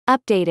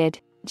Updated,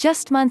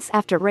 just months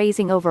after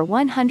raising over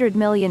 $100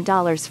 million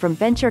from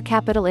venture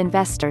capital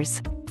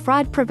investors,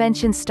 fraud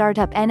prevention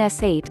startup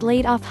NS8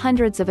 laid off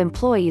hundreds of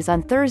employees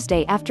on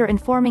Thursday after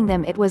informing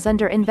them it was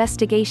under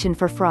investigation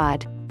for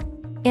fraud.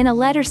 In a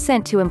letter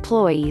sent to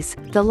employees,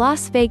 the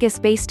Las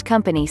Vegas-based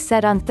company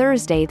said on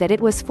Thursday that it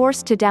was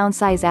forced to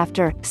downsize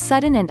after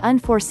sudden and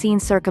unforeseen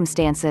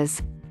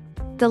circumstances.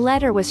 The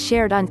letter was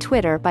shared on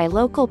Twitter by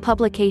local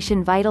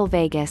publication Vital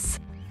Vegas.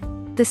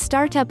 The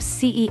startup's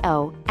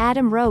CEO,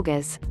 Adam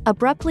Rogas,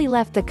 abruptly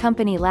left the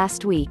company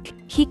last week,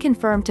 he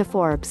confirmed to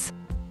Forbes.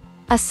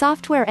 A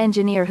software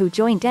engineer who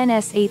joined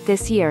NS8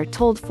 this year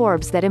told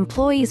Forbes that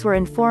employees were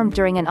informed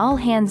during an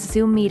all-hands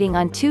Zoom meeting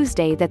on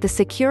Tuesday that the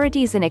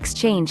Securities and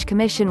Exchange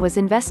Commission was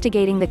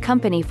investigating the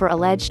company for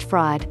alleged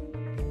fraud.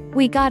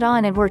 "We got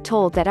on and were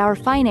told that our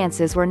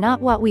finances were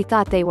not what we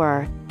thought they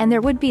were, and there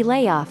would be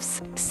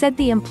layoffs," said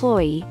the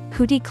employee,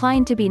 who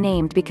declined to be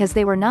named because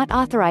they were not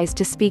authorized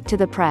to speak to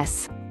the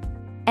press.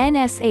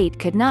 NS8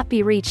 could not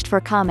be reached for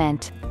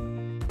comment.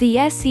 The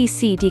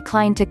SEC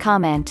declined to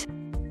comment.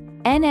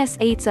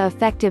 NS8's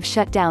effective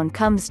shutdown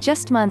comes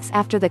just months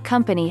after the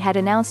company had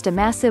announced a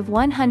massive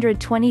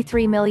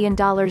 $123 million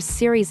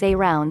Series A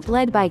round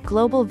led by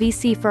global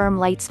VC firm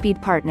Lightspeed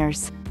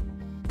Partners.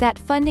 That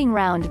funding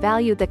round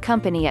valued the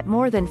company at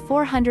more than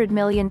 $400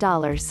 million,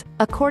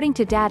 according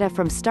to data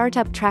from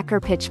startup tracker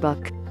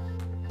PitchBook.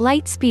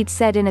 Lightspeed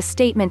said in a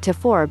statement to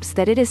Forbes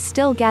that it is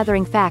still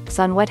gathering facts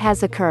on what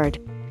has occurred.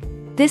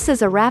 "This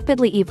is a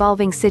rapidly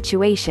evolving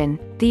situation,"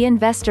 the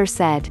investor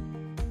said.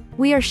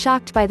 "We are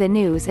shocked by the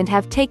news and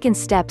have taken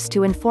steps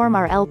to inform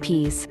our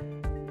LPs.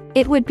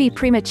 It would be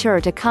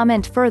premature to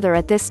comment further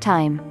at this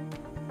time."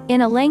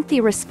 In a lengthy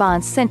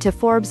response sent to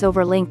Forbes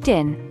over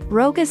LinkedIn,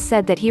 Rogas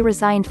said that he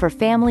resigned for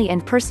family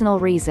and personal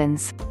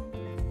reasons.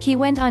 He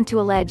went on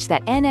to allege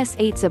that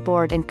NS8's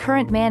board and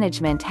current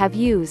management have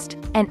used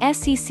an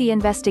SEC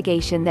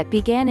investigation that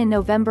began in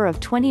November of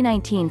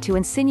 2019 to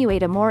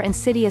insinuate a more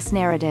insidious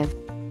narrative.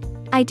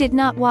 "I did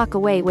not walk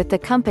away with the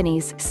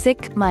company's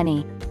sick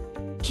money."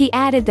 He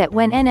added that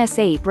when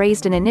NS8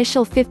 raised an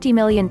initial $50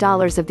 million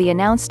of the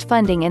announced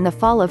funding in the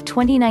fall of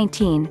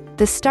 2019,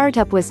 the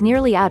startup was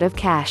nearly out of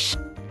cash.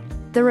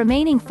 The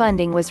remaining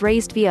funding was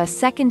raised via a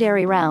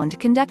secondary round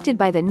conducted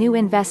by the new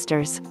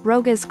investors,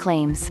 Rogas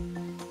claims.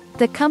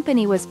 The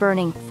company was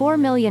burning $4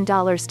 million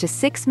to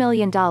 $6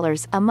 million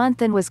a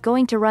month and was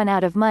going to run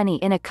out of money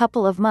in a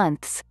couple of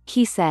months,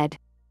 he said.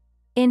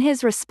 In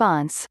his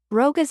response,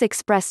 Rogas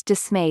expressed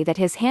dismay that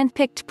his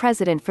hand-picked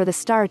president for the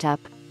startup,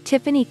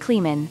 Tiffany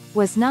Kleeman,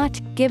 was not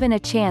given a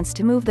chance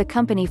to move the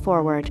company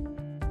forward.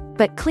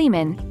 But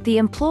Kleeman, the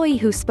employee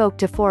who spoke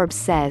to Forbes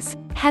says,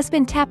 has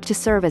been tapped to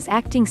serve as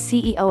acting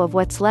CEO of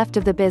what's left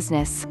of the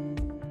business.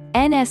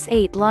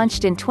 NS8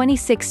 launched in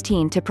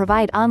 2016 to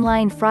provide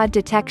online fraud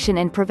detection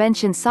and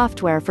prevention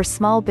software for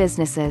small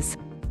businesses.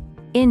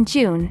 In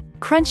June,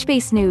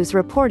 Crunchbase News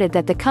reported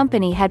that the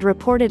company had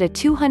reported a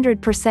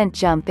 200%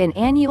 jump in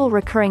annual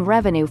recurring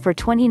revenue for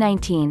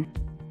 2019.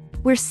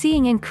 "We're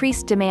seeing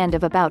increased demand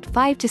of about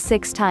 5 to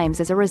 6 times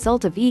as a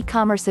result of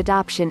e-commerce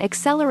adoption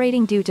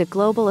accelerating due to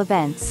global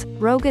events,"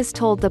 Rogas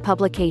told the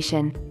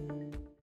publication.